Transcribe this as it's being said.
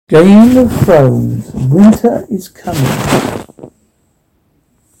Game of Thrones. Winter is coming.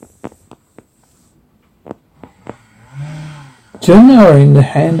 Jon Arryn in the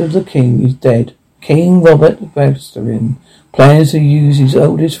hand of the king is dead. King Robert Baratheon plans to use his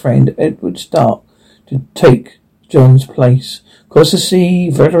oldest friend Eddard Stark to take Jon's place. Across the sea,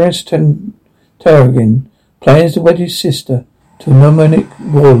 Varys Targaryen plans to wed his sister to a Nomadic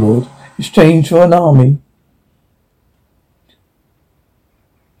warlord in exchange for an army.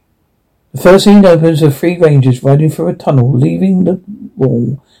 The first scene opens with 3 rangers riding through a tunnel, leaving the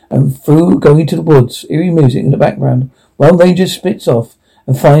wall and going to the woods. Eerie music in the background. One ranger splits off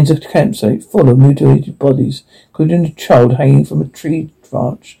and finds a campsite full of mutilated bodies, including a child hanging from a tree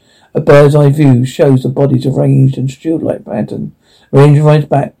branch. A bird's eye view shows the bodies arranged in shield-like pattern. The ranger rides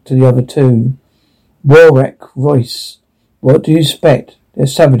back to the other 2. Warwick Royce. What do you expect? They're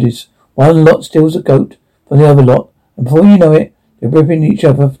savages. One lot steals a goat from the other lot, and before you know it, they're ripping each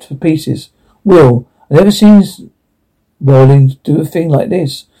other to pieces. Will, I've never seen Rowling do a thing like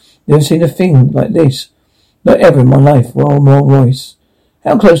this. Never seen a thing like this. Not ever in my life. Well, more Royce.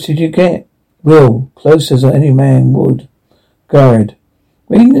 How close did you get? Will, close as any man would. Garrett.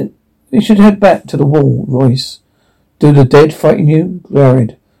 We should head back to the wall, Royce. Do the dead frighten you?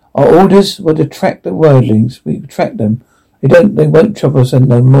 Garrett. Our orders were to track the wordlings. We track them. They won't trouble us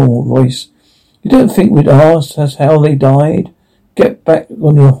no more, Royce. You don't think we'd ask us how they died? Get back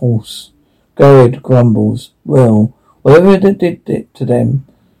on your horse. Garrett grumbles. Well, whatever they did it to them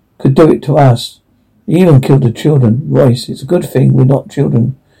could do it to us. He even killed the children. Royce, it's a good thing we're not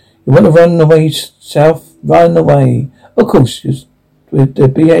children. You want to run away south? Run away. Of course, they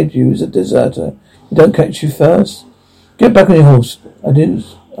behead you as a deserter. They don't catch you first. Get back on your horse.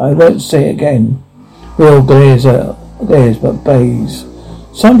 I won't say it again. Will glares but bays.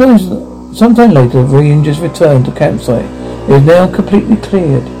 Sometime later, the rangers return to campsite. It is now completely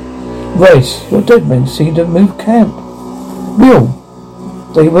cleared. Royce, your dead men seem to have moved camp. Will,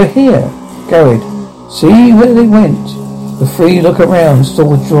 they were here. Garrett, see where they went. The 3 look around,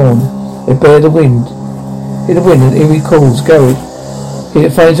 swords drawn. They bear the wind. Hear the wind and eerie calls. Garrett, he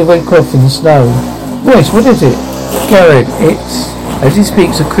finds a red cloth in the snow. Royce, what is it? Garrett, it's... As he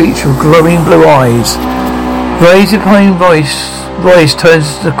speaks, a creature with glowing blue eyes. Raised upon Royce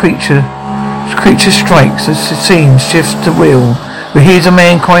turns to the creature. The creature strikes. The scene shifts to Will, who hears a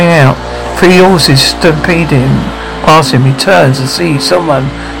man crying out. 3 horses stampede him. Past him, he turns and sees someone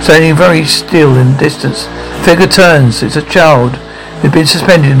standing very still in the distance. The figure turns. It's a child who had been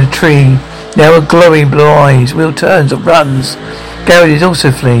suspended in a tree. Now with glowing blue eyes, Will turns and runs. Garrett is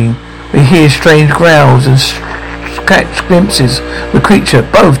also fleeing. We hear strange growls and catch glimpses of the creature.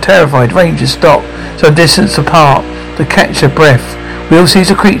 Both terrified rangers stop some distance apart to catch their breath. Will sees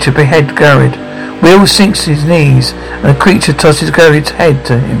the creature behead Garrett. Will sinks to his knees and the creature tosses Garrett's head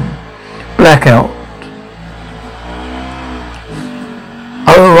to him. Blackout.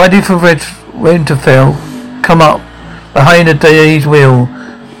 Oh, riding from Winterfell, come up behind the day's Will.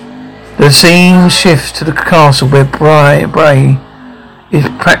 The scene shifts to the castle where Bray is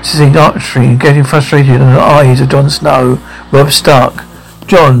practicing archery and getting frustrated in the eyes of Jon Snow. Robb Stark.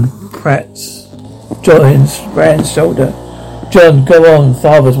 Jon pats Bran's shoulder. Jon, go on,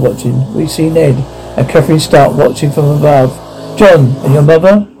 father's watching. We see Ned and Catherine Stark watching from above. Jon, and your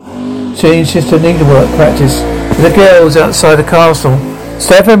mother? Seeing sister needlework practice with the girls outside the castle.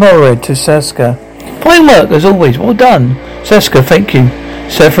 Saffron Mordred to Seska. Fine work as always, well done. Seska, thank you.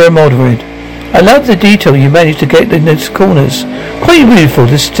 Saffron Mordred. I love the detail you managed to get in those corners. Quite beautiful,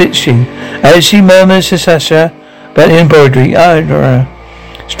 the stitching. As she murmurs to Sasha about the embroidery,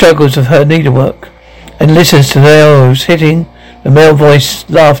 struggles of her needlework, and listens to the arrows hitting. The male voice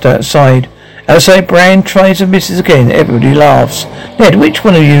laughed outside. Outside, Bran tries and misses again. Everybody laughs. Ned, which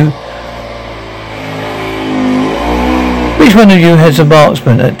one of you has a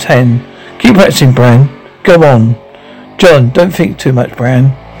marksman at 10? Keep practicing, Bran. Go on. Jon, don't think too much,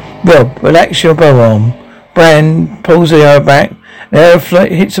 Bran. Robb, relax your bow arm. Bran pulls the arrow back. The arrow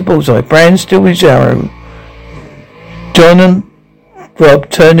hits the bullseye. Bran still his arrow. Jon and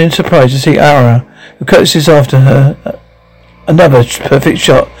Robb turn in surprise to see Arya, who curtsies after her. Another perfect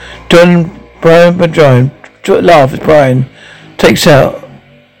shot. Jon, Brian, laugh as Brian takes out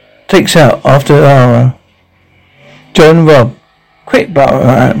after Arya. Jon, Robb, quick,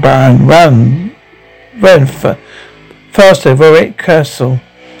 Brian, run faster, Warwick Castle.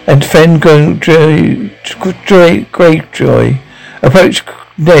 And defend Greyjoy. Approach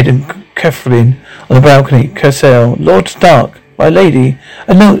Ned and Catherine on the balcony. Cassell, Lord Stark, my lady.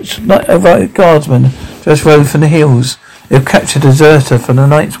 A guardsman just rode from the hills. They've captured a deserter from the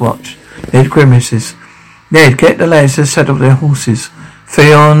Night's Watch. Ned grimaces. Ned, get the lads to saddle their horses.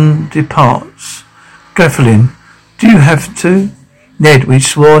 Theon departs. Gafflin, do you have to? Ned, we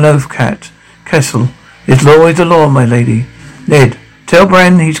swore an oath, Kessel. His law is the law, my lady. Ned, tell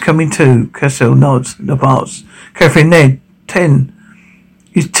Bran he's coming too. Kessel nods and departs. Catherine, Ned, 10.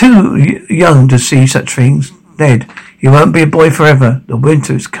 He's too young to see such things. Ned, he won't be a boy forever. The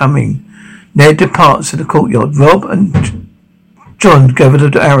winter is coming. Ned departs to the courtyard. Rob and John gather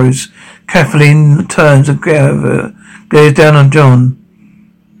the arrows. Kathleen turns and glares down on John.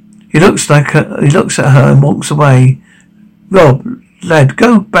 He looks at her and walks away. Rob, lad,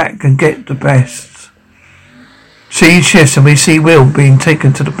 go back and get the best. She shifts and we see Will being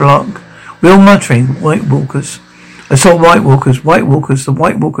taken to the block. Will muttering, White Walkers. I saw White Walkers, the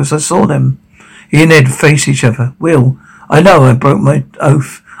White Walkers, I saw them. He and Ned face each other. Will, I know I broke my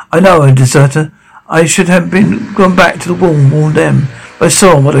oath. I know I'm a deserter. I should have gone back to the wall and warned them. But I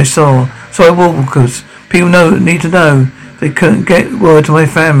saw what I saw. So I Walkers. People need to know. They couldn't get word to my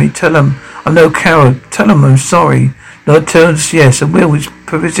family. Tell them I'm no coward. Tell them I'm sorry. Nod tells yes, and Will is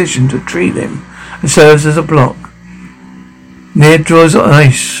positioned to treat him and serves as a block. Ned draws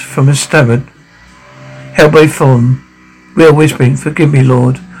ice from a scabbard held by Thorn. Will whispering, forgive me,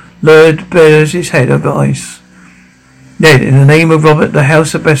 Lord. Lord bears his head over ice. Ned, in the name of Robert, the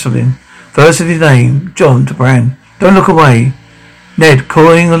House of Besselin. First of his name, John to Bran. Don't look away. Ned,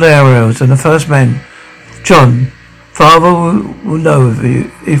 calling the arrows and the first men. John, Father will know of you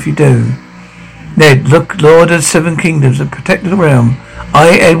if you do. Ned, look, Lord of the Seven Kingdoms and Protector of the Realm.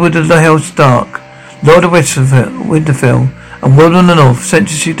 I, Edward of the House Stark, Lord of Winterfell, and Will on the North,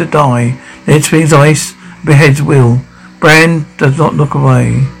 sentences you to die. Ned swings ice, beheads Will. Bran does not look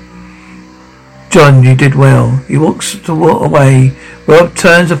away. John, you did well. He walks away. Rob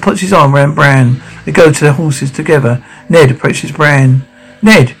turns and puts his arm around Bran. They go to their horses together. Ned approaches Bran.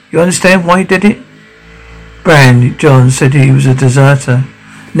 Ned, you understand why he did it? Bran, John said he was a deserter.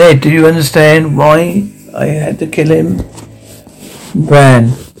 Ned, do you understand why I had to kill him?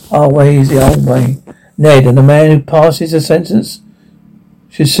 Bran, our way is the old way. Ned, and the man who passes a sentence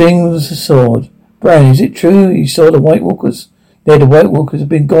should swing with a sword. Bran, is it true you saw the White Walkers? Ned, the White Walkers have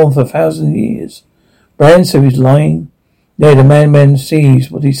been gone for 1,000 years. Bran, so he's lying. Ned, the man sees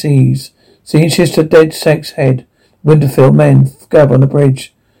what he sees. Seeing just a dead sex head. Winterfell men gather on the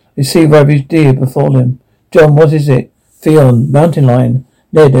bridge. They see ravaged deer before them. John, what is it? Theon, mountain lion.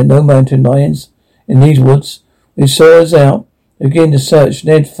 Ned, there are no mountain lions in these woods. We saw us out. They begin to search.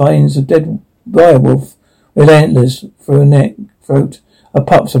 Ned finds a dead direwolf with antlers through her throat. Her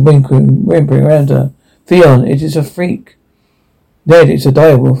pups are whimpering around her. Theon, it is a freak. Ned, it's a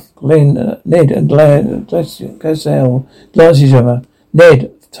direwolf. Ned and Gazelle glance each other.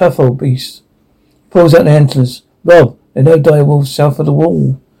 Ned, tough old beast. Pulls out the antlers. Rob, there are no direwolves south of the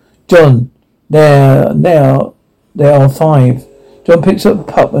wall. John, there are 5. John picks up the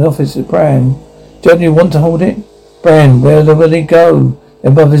pup and offers it to Bran. John, you want to hold it? Bran, where will they go?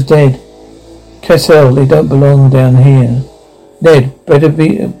 Their mother's dead. Cassell, they don't belong down here. Ned, better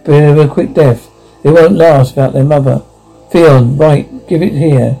be a quick death. They won't last without their mother. Theon, right, give it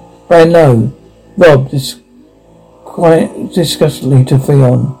here. Bran, no. Rob, quite disgustedly to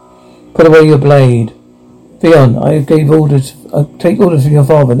Theon. Put away your blade. Theon, I take orders from your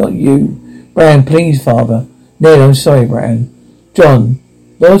father, not you. Bran, please, father. Ned, I'm sorry, Bran. John,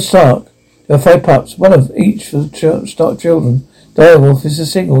 Lord Stark, there are 5 pups, one of each for the Stark children. Direwolf is the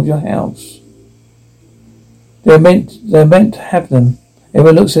signal of your house. They're meant to have them.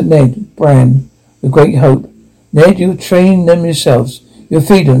 Everyone looks at Ned, Bran, with great hope. Ned, you train them yourselves. You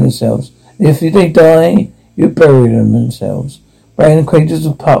feed them themselves. And if they die, you bury them themselves. Bran cradles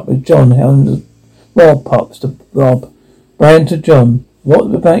the pup with John, hounds Rob pups to Rob. Bran to John.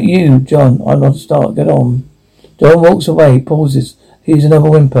 What about you, John? I'm not Stark. Get on. John walks away, pauses. Hears another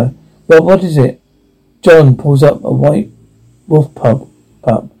whimper. Rob, what is it? John pulls up a white wolf pup.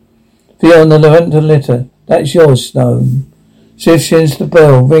 Theon, the lavender litter. That's yours, Stone. Swift sends the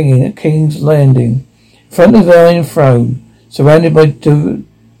bell ringing at King's Landing. In front of the Iron Throne, surrounded by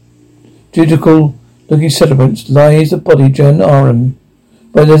judicial-looking celebrants, lies the body of Jon Arryn.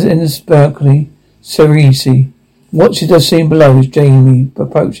 But in the balcony, Cersei. What she does seen below as Jaime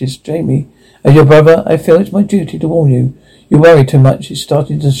approaches. Jaime, as your brother, I feel it's my duty to warn you. You worry too much. It's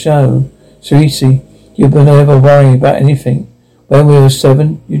starting to show. Cersei, you've never worry about anything. When we were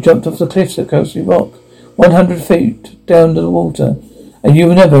 7, you jumped off the cliffs at Ghostly Rock, 100 feet down to the water, and you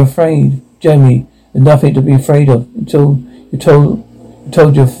were never afraid. Jaime, there's nothing to be afraid of until you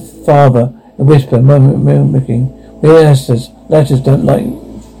told your father a whisper, mimicking. We letters don't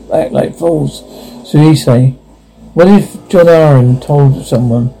act like fools. Cersei, what if Jon Arryn told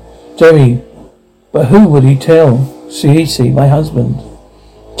someone? Jaime, but who would he tell? Cersei, my husband.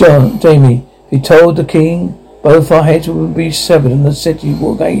 Jamie, he told the king both our heads would be severed and the city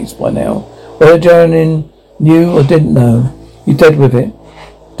will gates by now. Whether Jonin knew or didn't know, he died with him.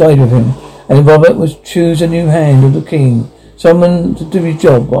 And Robert would choose a new hand of the king. Someone to do his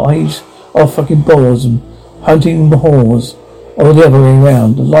job while he's off fucking boars and hunting whores. Or the other way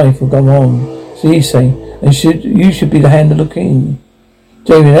around. The life will go on. So you say, and you should be the hand of the king.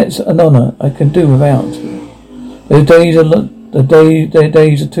 Jamie, that's an honour I can do without. Their days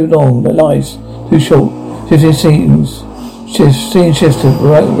are too long, their lives too short. Scene shifts to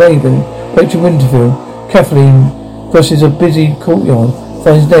Raven, Rachel Winterfield. Kathleen crosses a busy courtyard,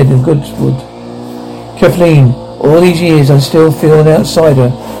 finds Ned in Goodswood. Kathleen, all these years I still feel an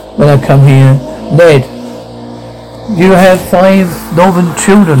outsider when I come here. Ned, you have 5 northern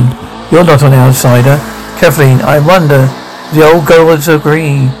children. You're not an outsider. Kathleen, I wonder if the old gods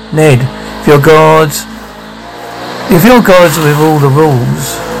agree. Ned, if your gods with all the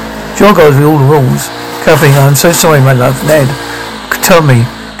rules. Kathleen, I'm so sorry, my love. Ned, tell me.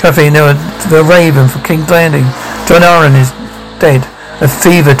 Kathleen, the Raven for King's Landing. John Arryn is dead. A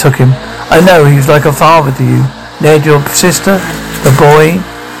fever took him. I know he was like a father to you. Ned, your sister, the boy.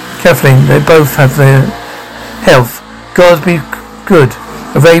 Kathleen, they both have their health. God be good.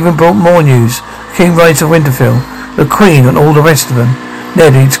 The Raven brought more news. The King rides to Winterfell. The Queen and all the rest of them.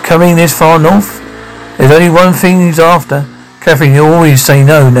 Ned, he's coming this far north? There's only one thing he's after. Kathleen, you always say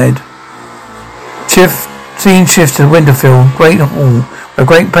no, Ned. Scene shifts to Winterfell, Great Hall. A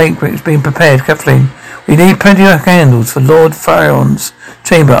great banquet is being prepared. Kathleen, we need plenty of candles for Lord Farion's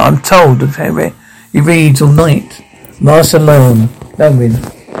chamber. I'm told that he reads all night. Master Lowen,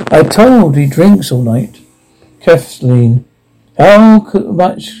 I'm told he drinks all night. Kathleen, how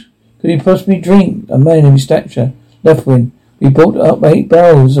much could he possibly drink? A man of his stature. Leftwin, we brought up 8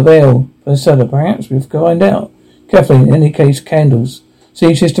 barrels of ale for the cellar. Perhaps we'll find out. Kathleen, in any case, candles.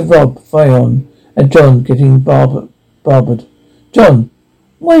 See Sister Rob, Farion, and John getting barbered. John,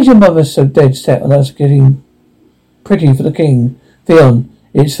 why is your mother so dead set on us getting pretty for the king? Theon,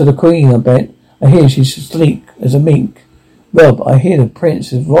 it's for the queen, I bet. I hear she's sleek as a mink. Rob, I hear the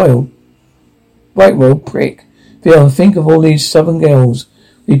prince is royal prick. Theon, think of all these southern girls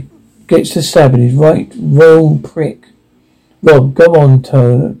he gets to stabbing his right royal prick. Rob, go on,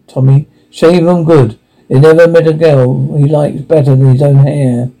 Tommy. Shave him good. He never met a girl he likes better than his own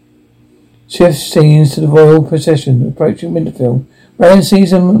hair. Shift scenes to the royal procession approaching Winterfell. Bran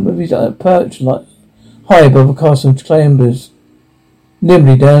sees him with his perch high above the castle chambers,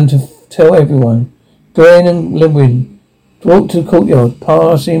 nimbly down to tell everyone. Glenn and Lewin walk to the courtyard,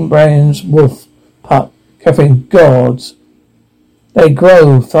 passing Bran's wolf pup. Kathleen, gods, they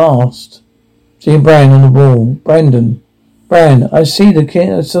grow fast. Seeing Bran on the wall. Bran, I see the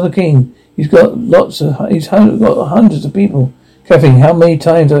king. I saw the king. He's got hundreds of people. Kathleen, how many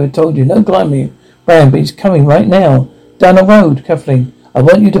times have I told you? No climbing. Bran, but he's coming right now. Down the road, Kathleen. I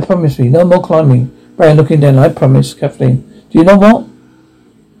want you to promise me. No more climbing. Bran, looking down. I promise, Kathleen. Do you know what?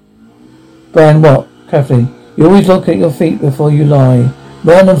 Bran, what? Kathleen, you always look at your feet before you lie.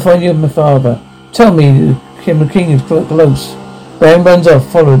 Run and find my father. Tell me the king is close. Bran runs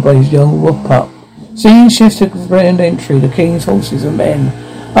off, followed by his young wolf pup. Scene shifts to grand entry. The king's horses and men.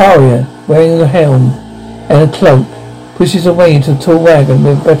 Arya, wearing a helm and a cloak, pushes away into a tall wagon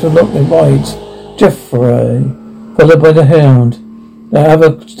with a better look than rides. Joffrey, followed by the hound. The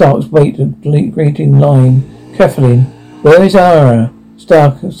other starks wait the greeting line. Kathleen, where is Arya?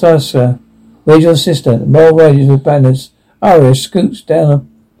 Starka, where's your sister? The mole riders with banners. Arya scoots down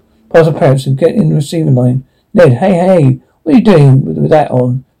past the parents and get in the receiving line. Ned, hey, what are you doing with that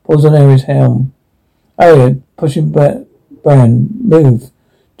on? Pulls on Arya's helm. Arya, pushing back. Bran, move.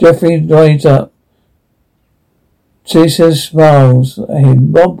 Joffrey rides up. Caesar smiles at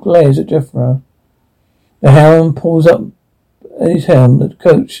him. Rob glares at Joffrey. The hound pulls up his helm. The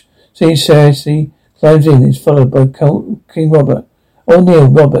coach sees Cersei, climbs in, is followed by King Robert. O'Neill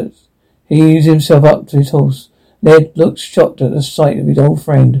Roberts. He heaves himself up to his horse. Ned looks shocked at the sight of his old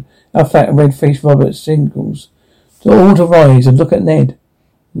friend. How fat and red-faced Robert signals. All to rise and look at Ned.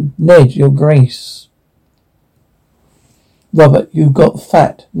 Ned, your grace. Robert, you got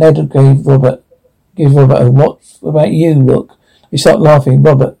fat. Ned gives Robert a what about you, look. He start laughing.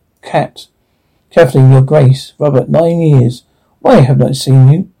 Robert, cat. Kathleen, your grace. Robert, 9 years. Why haven't I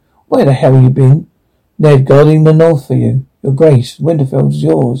seen you? Where the hell have you been? Ned, guarding the north for you. Your grace. Winterfell's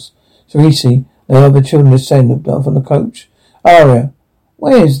yours. Cersei, the other children descend from the coach. Arya,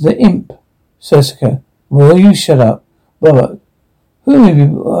 where's the imp? Cersei, will you shut up? Robert, who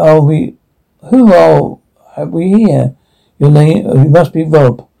have we here? Your name, you must be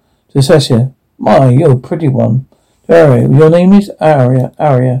Rob. To Cersei, my, you're a pretty one. Aria, your name is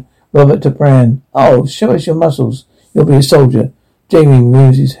Aria. Robert to Bran. Oh, show us your muscles. You'll be a soldier. Jamie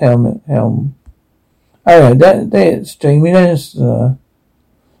removes his helm. Aria, that's Jamie Lannister.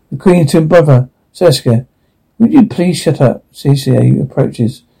 The Queen's twin brother, Seska. Would you please shut up? CCA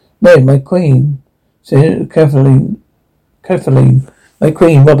approaches. Ned, my queen. Said Kathleen. My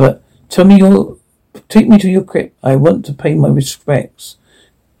queen, Robert. Take me to your crypt. I want to pay my respects.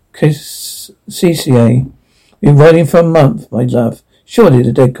 CCA. Been riding for a month, my love. Surely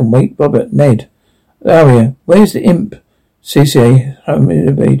the dead can wait. Robert, Ned. Aria, where's the imp? CCA,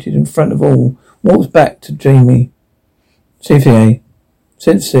 elevated in front of all. Walks back to Jamie. CCA.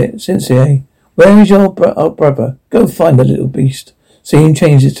 Where is your brother? Go find the little beast. Scene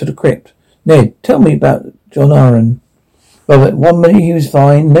changes to the crypt. Ned, tell me about John Arryn. Robert, 1 minute he was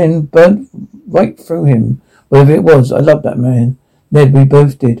fine, then burnt right through him. Whatever it was, I loved that man. Ned, we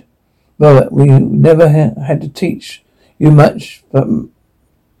both did. Robert, we never had to teach you much, but me.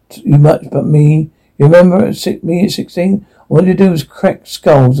 You remember me at 16? All you do was crack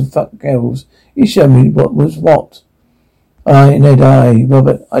skulls and fuck girls. You showed me what was what. Ned,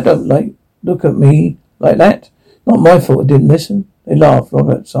 Robert, I don't look at me like that. Not my fault I didn't listen. They laughed.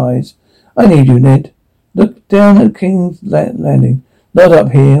 Robert sighs. I need you, Ned. Look down at King's Landing. Not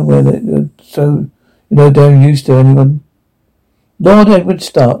up here where they're so damn used to anyone. Lord Edward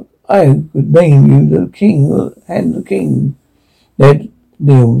Stark. I would name you the king and the king. Ned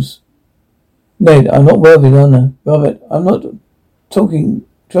kneels. Ned, I'm not worthy of honor. Robert, I'm not trying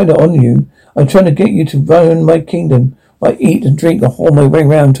to honor you. I'm trying to get you to run my kingdom. I eat and drink and haul my way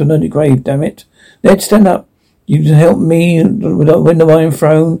round to an early grave, damn it. Ned, stand up. You help me win the Iron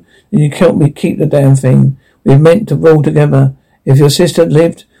Throne, and you help me keep the damn thing. We're meant to rule together. If your sister had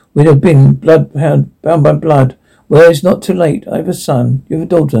lived, we'd have been bound by blood. Well, it's not too late. I have a son. You have a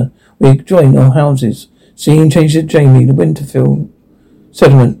daughter. We join our houses. Scene changes to Jamie, the Winterfell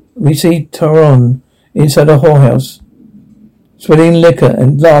settlement. We see Tyrion inside a whorehouse, swilling liquor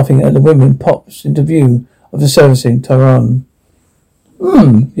and laughing at the women. Pops into view of the servicing Tyrion.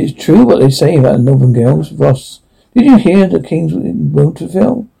 It's true what they say about the northern girls. Ross, did you hear the king's in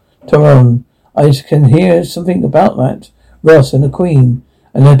Winterfell? Tyrion, I can hear something about that. Ross and the queen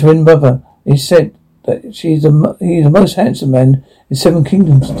and her twin brother. They said that he's the most handsome man in 7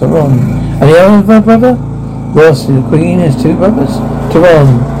 kingdoms. Tyrion, and the other brother? Ross, the queen has 2 brothers.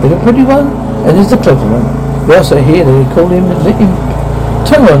 Tyrion, there's a pretty one and there's the clever one. Ross, I hear they call him the imp.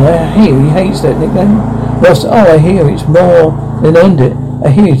 Tyrion, I hear he hates that nickname. Ross, I hear it's more than earned it. I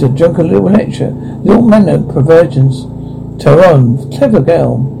hear he's a drunken little lecturer. There's all manner of perversions. Tyrion, clever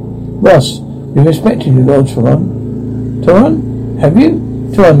girl. Ross, we respected you, Lord Tyrion. Tyrion, have you?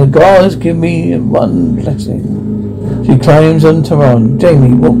 Tyrion, the gods give me one blessing. She climbs on Tyrion.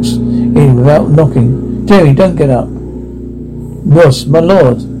 Jamie walks in without knocking. Jamie, don't get up. Ross, my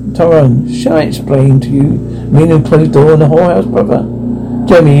lord. Tyrion, shall I explain to you the meaning of closed door in the whorehouse, brother?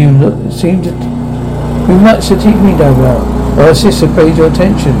 Jamie, you seem to be much to teach me, no doubt. Well, her sister pays your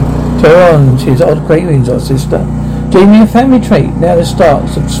attention. Tyrion, she has odd cravings, our sister. Jamie, a family trait. Now the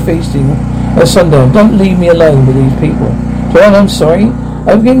Starks of feasting at sundown. Don't leave me alone with these people. Tyrion, I'm sorry.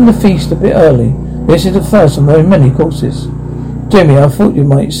 I'm beginning the feast a bit early. This is the first of very many courses. Jamie, I thought you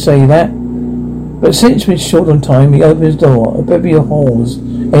might say that. But since we're short on time, he opens the door. A bevy of whores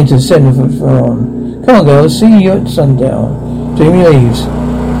enter the centre of Tyrion. Come on, girls. See you at sundown. Jamie leaves.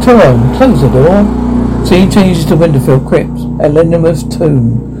 Tyrion, close the door. Scene changes to Winterfell crypt at Lennimer's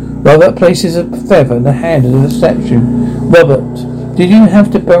tomb. Robert places a feather in the hand of the statue. Robert, did you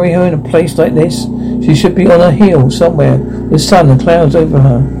have to bury her in a place like this? She should be on a hill somewhere with sun and clouds over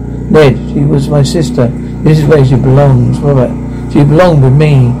her. Ned, she was my sister. This is where she belongs. Robert, she belonged with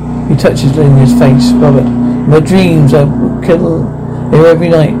me. He touches Lennimer's face. Robert, my dreams I kill her every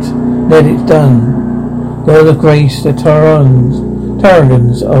night. Ned, it's done. God of grace, the Targaryen's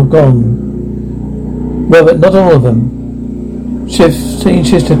are gone. Robert, not all of them. Scene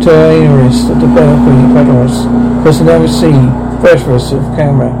shifts to Daenerys at the balcony of Padoros, crossing the sea, Westeros of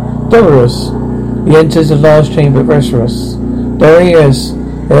camera. Dolorous. He enters the large chamber of Westeros. Daenerys,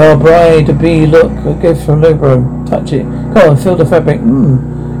 they are bride to be. Look, a gift from Libro. Touch it. Come on, feel the fabric.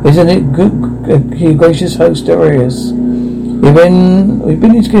 Isn't it good, gracious host Daenerys? We've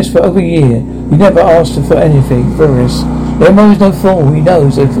been his guests for over a year. He never asked her for anything, Varys. Emma is no fool. He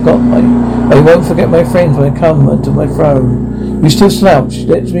knows they won't forget my friends when I come unto my throne. You still slouch.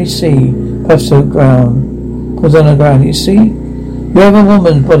 Let me see. Puffs on the ground. Puts on the ground. You see? You have a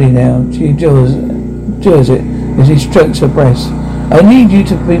woman's body now. She endures it as he strokes her breast. I need you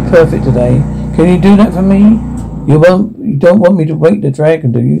to be perfect today. Can you do that for me? You don't want me to wake the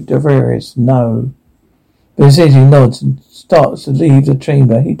dragon, do you? Varys, no. He nods and starts to leave the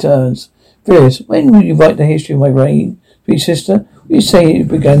chamber. He turns. Furious, when will you write the history of my reign? Sweet sister, will you say it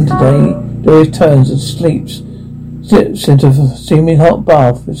began today? Doris turns and slips into a steaming hot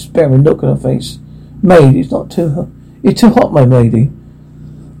bath with a despairing look on her face. Maid, it's too hot, my lady.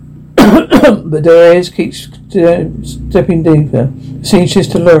 But Darius keeps stepping deeper. Seeing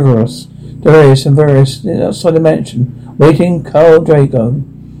Sister Loveros, Darius and Varys outside the mansion, waiting Carl Drago.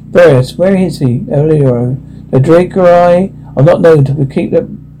 Varys, where is he? Elero. The Dracorai are not known to keep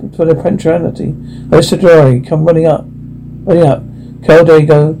for their punctuality. Host Drari come running up. Carl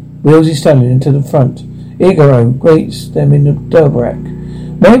Drago wheels his stallion into the front. Igaro greets them in the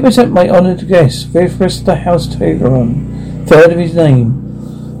Delbrak. May I present my honoured guest, Viferus of the House Targaryen, third of his name.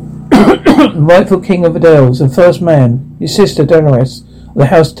 Rightful king of the Dells and first man, his sister Daenerys of the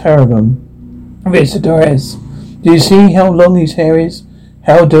House Targaryen. Mr. Daenerys, do you see how long his hair is?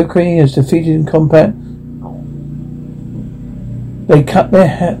 How Dirkry has defeated in combat? They cut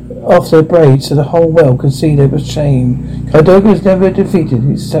off their braids so the whole world can see their shame. Khal has never defeated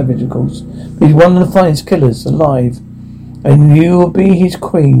his savage, of course, but he's one of the finest killers alive. And you will be his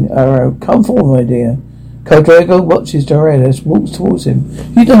queen, Arrow. Come forward, my dear. Khal Drogo watches Daenerys walks towards him.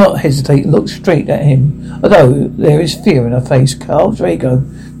 You do not hesitate and look straight at him, although there is fear in her face. Khal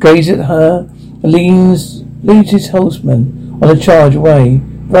Drogo gazes at her and leads his horseman on a charge away.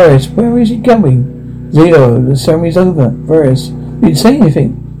 Varys, where is he going? Zero, the ceremony's over. Varys, you didn't say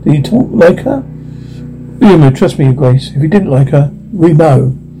anything. Do you talk like her? You trust me, Your Grace. If you didn't like her, we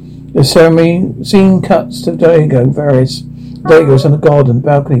know. The ceremony scene cuts to Daego. Varys. Daego's on a garden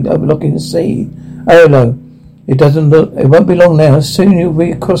balcony overlooking the sea. Arlo, it won't be long now. Soon you'll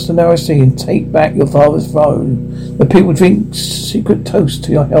be across the narrow sea and take back your father's throne. The people drink secret toasts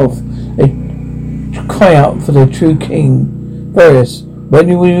to your health. They cry out for their true king. Varys, when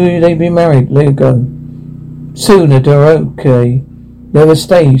will they be married? Daego. Soon, Adoroke. Never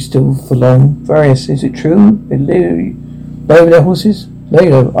stay still for long. Varys, is it true? They lower their horses?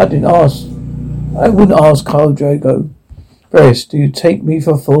 Daego, I wouldn't ask Khal Drogo. Varys, do you take me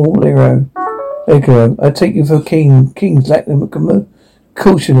for a fool, Lero? Daego, I take you for a king. Kings lack the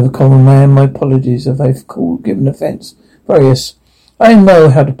caution of a common man. My apologies if I've given offence. Varys, I know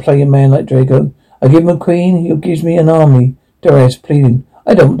how to play a man like Daego. I give him a queen, he gives me an army. Darius pleading,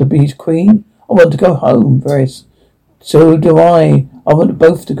 I don't want to be his queen. I want to go home. Varys, so do I. I want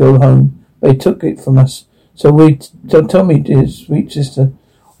both to go home. They took it from us. So tell me, dear sweet sister,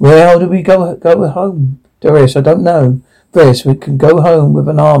 where do we go home? Darius, I don't know. Varys, we can go home with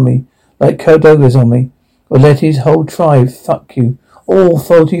an army like Khal Drogo's army, or let his whole tribe fuck you. All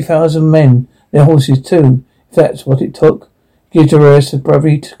 40,000 men, their horses too, if that's what it took. Gives Darius a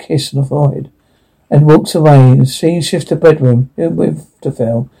brotherly kiss on the forehead and walks away. The scene shifts to bedroom with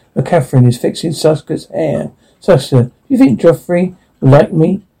Winterfell, where Catherine is fixing Suska's hair. Suska, do you think Joffrey will like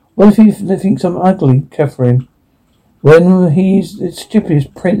me? What if he thinks I'm ugly, Catherine? When he's the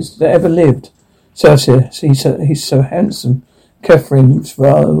stupidest prince that ever lived. Suska, he's so handsome. Catherine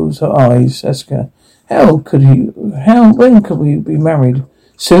rolls her eyes. Suska, when could we be married?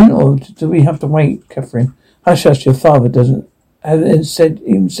 Soon, or do we have to wait, Catherine? Hush, your father hasn't said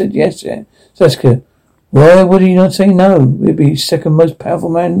yes yet. Suska, why would he not say no? We'd be second most powerful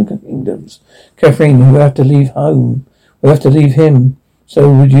man in the kingdoms. Catherine, we'll have to leave home. We'll have to leave him. So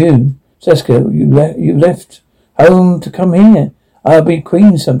would you. Suska, you left home to come here. I'll be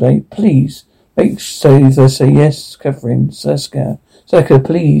queen someday. Please. Make Caesar say yes, Catherine. Suska,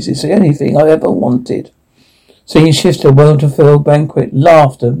 please. It's the only thing I ever wanted. Scene shifts to well-to-fill banquet.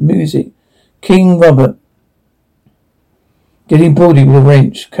 Laughter, music. King Robert getting bawdy with a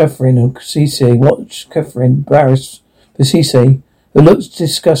wrench. Catherine and Cersei watch. Catherine embarrassed for Cersei, who looks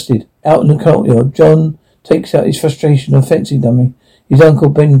disgusted. Out in the courtyard, Jon takes out his frustration on fencing dummy. His uncle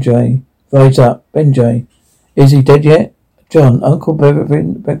Benjay rides up. Benjay, is he dead yet? Jon, Uncle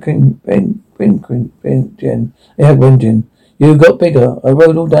Benjen. Yeah, Benjen. You got bigger. I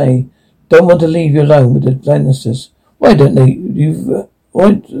rode all day. Don't want to leave you alone with the Lannisters. Why don't you?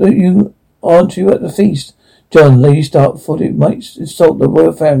 Aren't you at the feast? Jon, Lady Stark thought it might insult the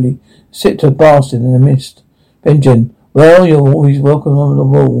royal family. Sit to a bastard in the mist. Benjen, well, you're always welcome on the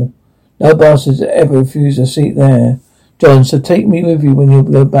wall. No bastards ever refuse a seat there. Jon, so take me with you when you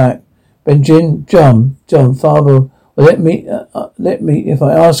go back. Benjen, Jon, father will let me if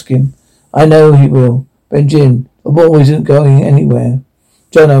I ask him. I know he will. Benjen, the boy isn't going anywhere.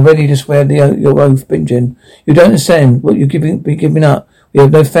 Jon, I'm ready to swear your oath, Benjen. You don't understand what you're giving up. We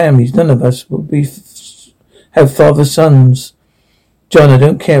have no families. None of us will have father's sons. Jon, I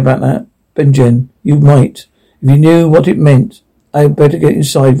don't care about that. Benjen, you might. If you knew what it meant. I better get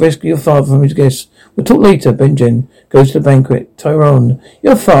inside. Rescue your father from his guests. We'll talk later. Benjen goes to the banquet. Tyrone,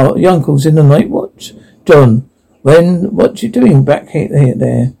 your uncle's in the night watch. John, what you doing back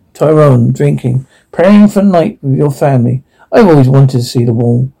there? Tyrone, drinking. Praying for night with your family. I've always wanted to see the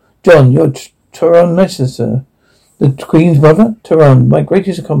wall. John, you're Tyrone Leicester, the Queen's brother? Tyrone, my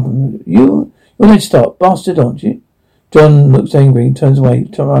greatest compliment. You're Ned Stark, bastard, aren't you? John looks angry and turns away.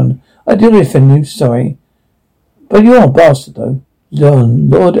 Tyrone, I did offend you, sorry. But you are a bastard, though. John,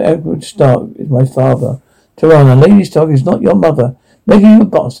 Lord Edward Stark is my father. Tyrone, a Lady Stark is not your mother. Making you a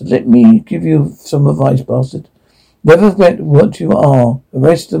bastard. Let me give you some advice, bastard. Never forget what you are. The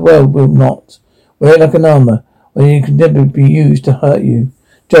rest of the world will not. Wear like an armor, when you can never be used to hurt you.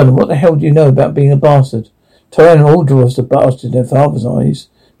 John, what the hell do you know about being a bastard? Tyrone all draws the bastard in their father's eyes.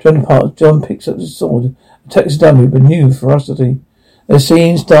 Turning apart, John picks up his sword, attacks the dummy with new ferocity. The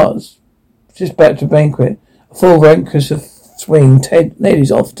scene starts just back to banquet. A full rankus of swing. Ned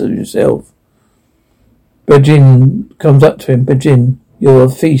is off to yourself. Bajin comes up to him. Bajin, you're a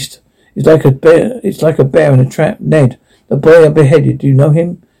feast. It's like a bear in a trap. Ned, the boy I beheaded, do you know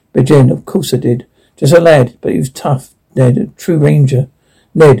him? Bajin, of course I did. Just a lad, but he was tough. Ned, a true ranger.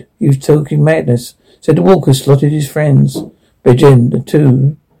 Ned, he was talking madness. Said the walkers slaughtered his friends. Bajin, the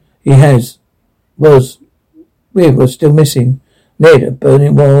two he was still missing. Ned, a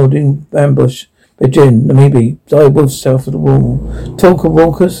burning wild ambush. Bajin, maybe, die wolves south of the wall. Talk of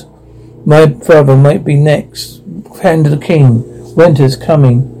walkers. My brother might be next. Hand of the king. Winter's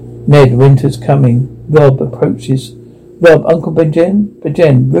coming. Ned, winter's coming. Rob approaches. Rob, Uncle Bajin?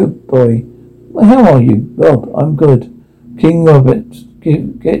 Bajin, rude boy. Well, how are you? Rob, I'm good. King Robert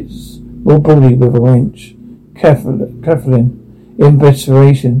gets more bully with a wrench. Kathleen, in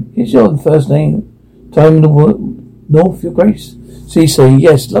desperation. Is your first name? Time in the north, your grace? Cece,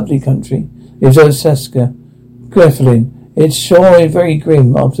 yes, lovely country. Lives over Seska. Kathleen, it's sure very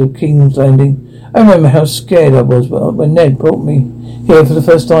grim after King's Landing. I remember how scared I was when Ned brought me here for the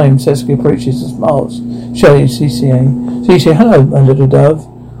first time. Seska approaches and smiles. Shelley, CCA. CCA, hello, my little dove.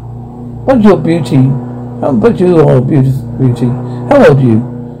 But you are beauty. How old are you?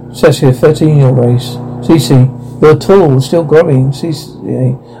 Seska, 13, your grace. CC, you're tall, still growing.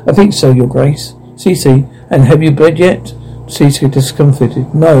 CCA, I think so, your grace. CC, and have you bled yet? CC,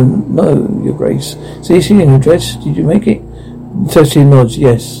 discomfited. No, your grace. CC, in your dress, did you make it? CC nods,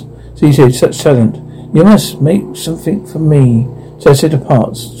 yes. CC, such talent. You must make something for me. CC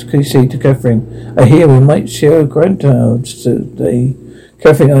departs. CC to Catherine. I hear we might share a grandchild today.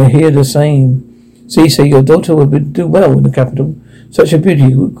 Catherine, I hear the same. CC, your daughter will do well in the capital. Such a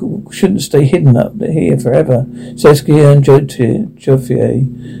beauty shouldn't stay hidden up here forever. Saskia and Joffrey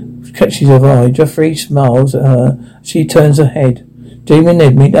catches her eye. Joffrey smiles at her. She turns her head. Jamie and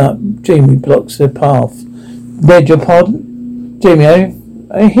Ned meet up. Jamie blocks their path. Ned, your pardon? Jamie,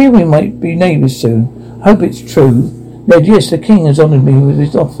 I hear we might be neighbours soon. I hope it's true. Ned, yes, the king has honoured me with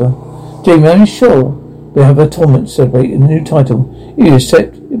his offer. Jamie, I'm sure we have a tournament to celebrate a new title. If you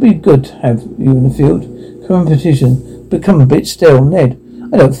accept, it'd be good to have you in the field. Competition become a bit stale. Ned,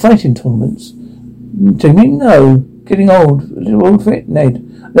 I don't fight in tournaments. Jamie, no. Getting old, a little old for it. Ned,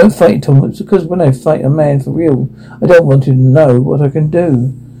 I don't fight in tournaments because when I fight a man for real, I don't want him to know what I can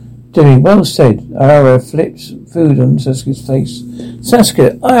do. Jamie, well said. Arya flips food on Saskia's face.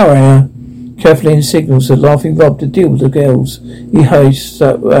 Saskia, Arya. Kathleen signals the laughing Rob to deal with the girls. He hoists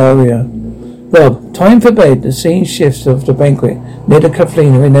up Arya. Rob, time for bed. The scene shifts off the banquet. Ned and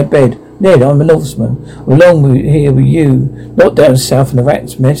Kathleen are in their bed. Ned, I'm a Northman. I'm here with you. Not down south in the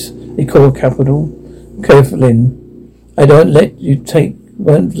rat's mess. They call capital. Kathleen, I won't let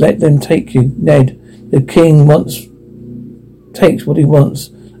them take you. Ned, the king takes what he wants.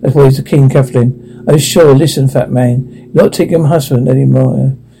 That's why he's the king, Kathleen. I'm sure. Listen, fat man. You're not taking my husband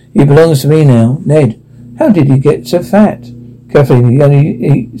anymore. He belongs to me now. Ned, how did he get so fat? Kathleen, he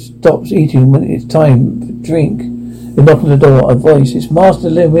only stops eating when it's time for drink. They knock on the door. A voice. It's Master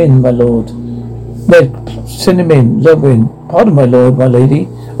Lewin, my lord. Ned, send him in. Lewin. Pardon, my lord, my lady.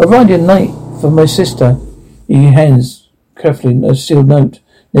 I ride a knight for my sister. He hands Kathleen a sealed note.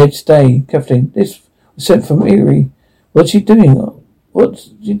 Ned, stay. Kathleen, this was sent from Erie. What's she doing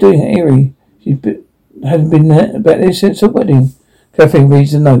at Erie? She hasn't been back there since her wedding. Kathleen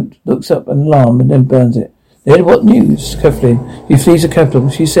reads the note, looks up in alarm, and then burns it. Ned, what news? Kathleen, he flees the capital.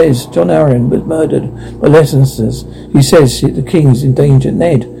 She says John Arryn was murdered by Lannisters. He says the king's in danger.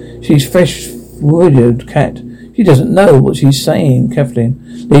 Ned, she's fresh widowed cat. She doesn't know what she's saying. Kathleen,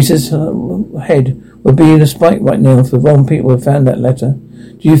 Lisa's head would be in a spike right now if the wrong people had found that letter.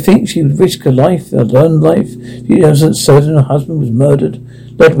 Do you think she would risk her life, her own life? She wasn't certain her husband was murdered.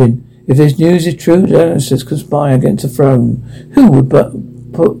 Ledwin, If this news is true, the ancestors conspire against the throne. Who would but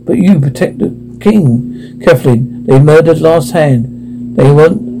you protect the king? Kathleen, they murdered Last Hand. They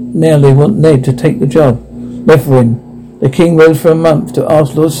want Ned to take the job. Lethwin, the king rode for a month to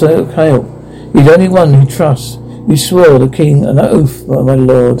ask Lord Sir help. He's the only one he trusts. You swore the king an oath, my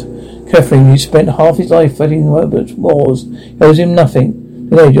lord. Kathleen, you spent half his life fighting Robert's wars. He owes him nothing.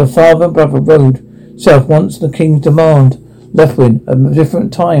 Ned, your father and brother rode south once the king's demand. Lethwin, a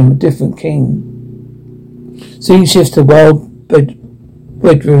different time, a different king. Scene shifts to wild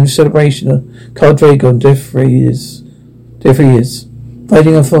bedroom celebration of Khal Drogo and Defreeze.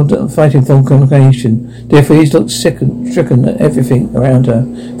 Fighting for convocation. Defreeze looks stricken at everything around her.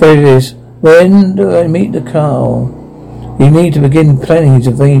 There it is. When do I meet the Khal? You need to begin planning his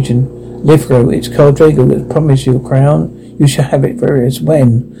invasion. Lithgow, it's Khal Drogo that promised you a crown. You shall have it, Varys.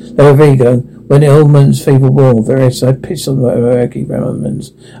 When? There we go. When the Ullman's favour war, Varys, I pissed on the Iraqi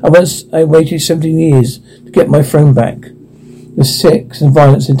Romans. I waited 17 years to get my throne back. The sex and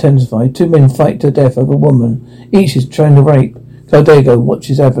violence intensify. Two men fight to death over a woman. Each is trying to rape. Khal Drogo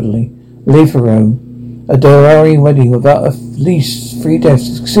watches avidly. Lithgow, a Dorari wedding without at least 3 deaths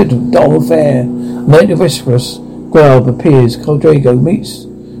is considered a dull affair. A night of whisperous growled appears. Khal Drogo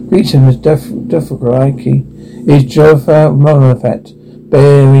greets him as Dothraki. Is Joffrey Monophat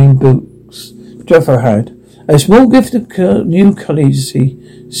bearing boots. Joffrey had a small gift of new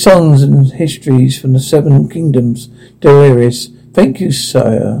calligraphy, songs and histories from the 7 kingdoms. Daenerys, thank you,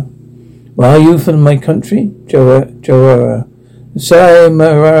 sire. Well, are you from my country? Jorah. Sire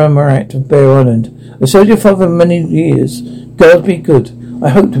Marat of Bear Island. I served your father for many years. God be good. I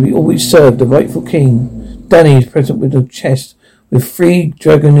hope to be always served the rightful king. Danny is present with a chest with 3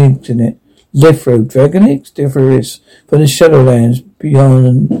 dragon eggs in it. Lithgow, dragon eggs? Different from the Shadowlands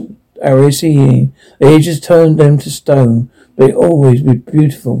beyond Arasee. The ages turned them to stone, but they always be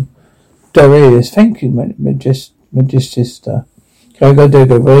beautiful. Daenerys, thank you, Magister. Khal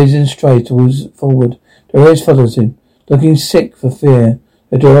Drogo raises and strides forward. Daenerys follows him, looking sick for fear.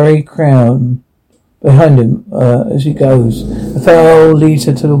 A Dorari crown behind him as he goes. A fowl leads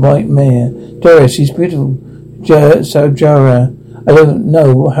her to the white mare. Daenerys, she's beautiful. Jorah. I don't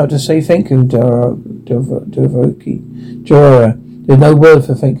know how to say thank you, Dothraki. Jorah. There's no word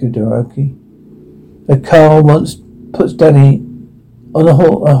for thank you, Dothraki. The Khal once puts Dany on a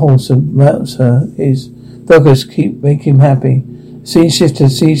horse and mounts her. His focus make him happy. Scene shifts to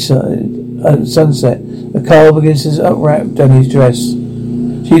sunset. The Khal begins to unwrap Dany's dress.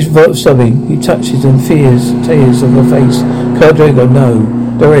 She's sobbing. He touches and fears tears of her face. Khal Drogo, no.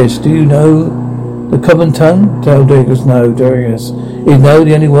 Daenerys, do you know the common tongue? Khal Drogo, no. Daenerys, is no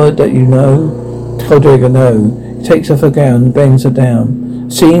the only word that you know? Khal Drogo, no. He takes off her gown and bends her down.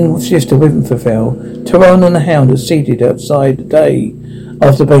 Scene shifts to Winterfell. Tyrion and the Hound are seated outside the day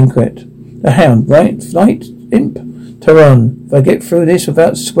after banquet. The Hound, right, imp? Tyrion, if I get through this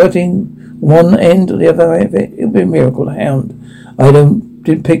without squirting one end or the other of it, it'll be a miracle. The Hound, I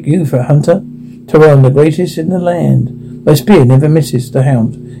didn't pick you for a hunter. Tyrion, the greatest in the land. My spear never misses. The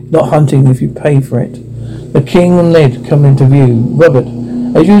Hound, not hunting if you pay for it. The King and Ned come into view. Robert,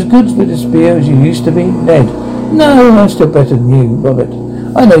 are you as good with the spear as you used to be? Ned, no, I'm still better than you. Robert,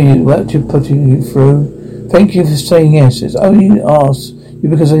 I know what you're putting you through. Thank you for saying yes. It's only asked you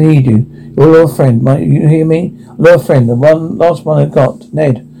because I need you. You're a loyal friend. Might you hear me? A loyal friend. The last one I got.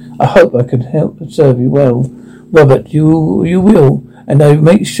 Ned, I hope I can help serve you well. Robert, you will. And I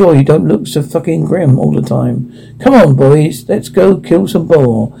make sure you don't look so fucking grim all the time. Come on, boys. Let's go kill some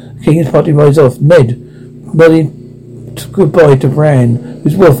boar. The King's party rides off. Ned, nodding goodbye to Bran,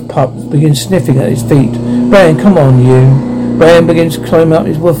 whose wolf pup begins sniffing at his feet. Bran, come on, you. Bran begins climbing up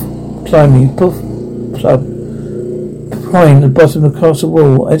his wolf climbing. Poof, plub. Behind the bottom of the castle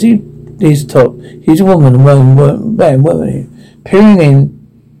wall. As he nears the top, he's a woman and man, weren't he? Peering in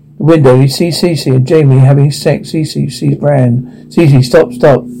the window, he sees Cersei and Jaime having sex. Cersei sees Bran. Cersei,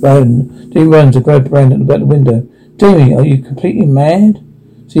 stop, run. Jaime runs and grabs Bran at the back of the window. Jaime, are you completely mad?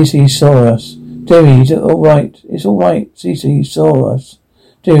 Cersei saw us. Jaime, it's all right. It's all right. Cersei saw us.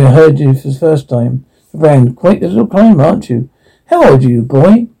 Jaime, I heard you for the first time. Bran, quite a little climb, aren't you? How old are you,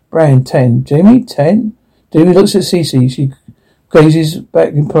 boy? Bran, 10. Jaime, 10? Jaime looks at Cersei. She gazes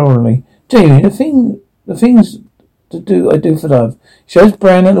back imploringly. Jaime, the things I do for love. Shows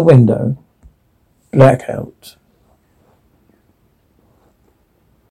Bran at the window. Blackout.